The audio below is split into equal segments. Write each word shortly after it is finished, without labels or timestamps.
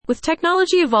With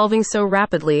technology evolving so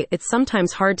rapidly, it's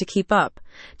sometimes hard to keep up.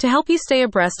 To help you stay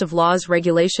abreast of laws,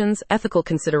 regulations, ethical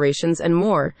considerations, and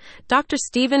more, Dr.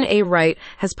 Stephen A. Wright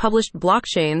has published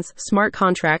Blockchains, Smart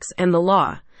Contracts, and the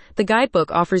Law. The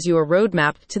guidebook offers you a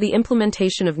roadmap to the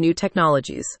implementation of new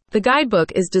technologies. The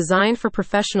guidebook is designed for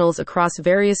professionals across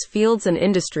various fields and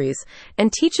industries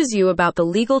and teaches you about the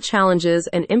legal challenges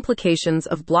and implications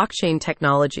of blockchain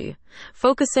technology,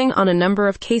 focusing on a number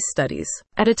of case studies.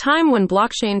 At a time when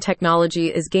blockchain technology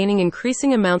is gaining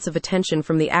increasing amounts of attention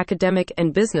from the academic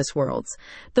and business worlds,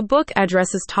 the book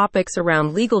addresses topics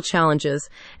around legal challenges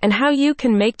and how you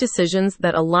can make decisions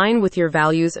that align with your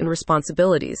values and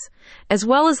responsibilities, as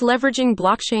well as leveraging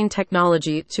blockchain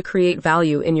technology to create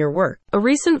value in your work. A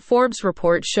recent Forbes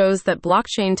report shows that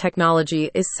blockchain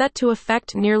technology is set to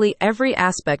affect nearly every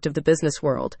aspect of the business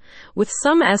world, with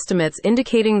some estimates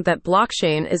indicating that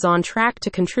blockchain is on track to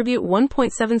contribute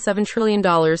 $1.77 trillion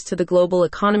to the global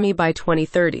economy by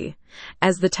 2030.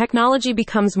 As the technology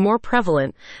becomes more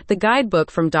prevalent, the guidebook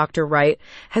from Dr. Wright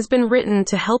has been written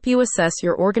to help you assess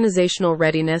your organizational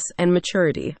readiness and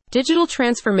maturity. Digital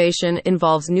transformation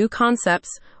involves new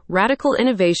concepts, radical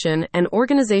innovation, and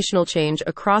organizational change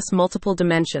across multiple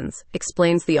dimensions,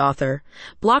 explains the author.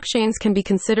 Blockchains can be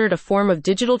considered a form of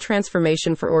digital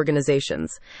transformation for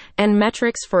organizations, and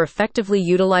metrics for effectively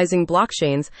utilizing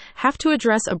blockchains have to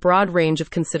address a broad range of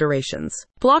considerations.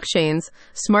 Blockchains,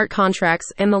 Smart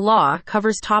Contracts, and the Law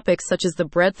covers topics such as the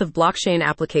breadth of blockchain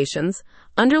applications,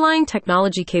 underlying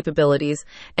technology capabilities,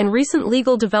 and recent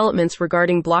legal developments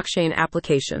regarding blockchain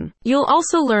application. You'll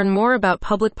also learn more about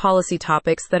public policy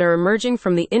topics that are emerging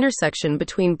from the intersection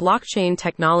between blockchain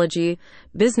technology,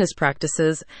 business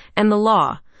practices, and the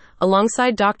law,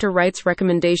 alongside Dr. Wright's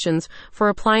recommendations for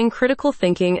applying critical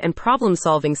thinking and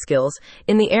problem-solving skills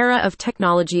in the era of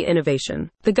technology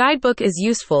innovation. The guidebook is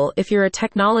useful if you're a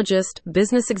technologist,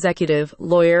 business executive,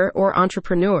 lawyer, or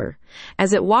entrepreneur,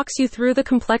 as it walks you through the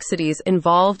complexities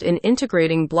involved in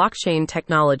integrating blockchain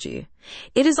technology.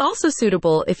 It is also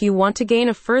suitable if you want to gain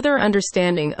a further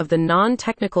understanding of the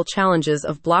non-technical challenges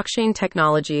of blockchain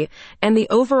technology and the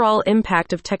overall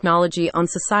impact of technology on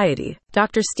society.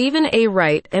 Dr. Stephen A.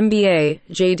 Wright, MBA,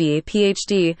 JD,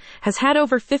 PhD, has had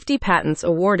over 50 patents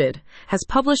awarded, has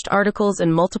published articles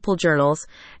in multiple journals,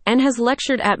 and has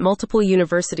lectured at multiple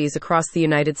universities across the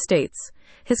United States.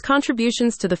 His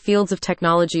contributions to the fields of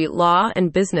technology, law,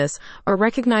 and business are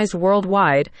recognized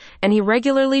worldwide, and he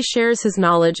regularly shares his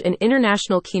knowledge in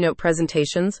international keynote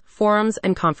presentations, forums,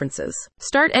 and conferences.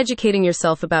 Start educating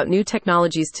yourself about new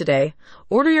technologies today.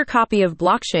 Order your copy of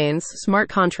Blockchains, Smart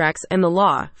Contracts, and the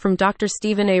Law from Dr.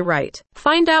 Stephen A. Wright.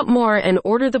 Find out more and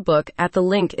order the book at the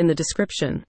link in the description.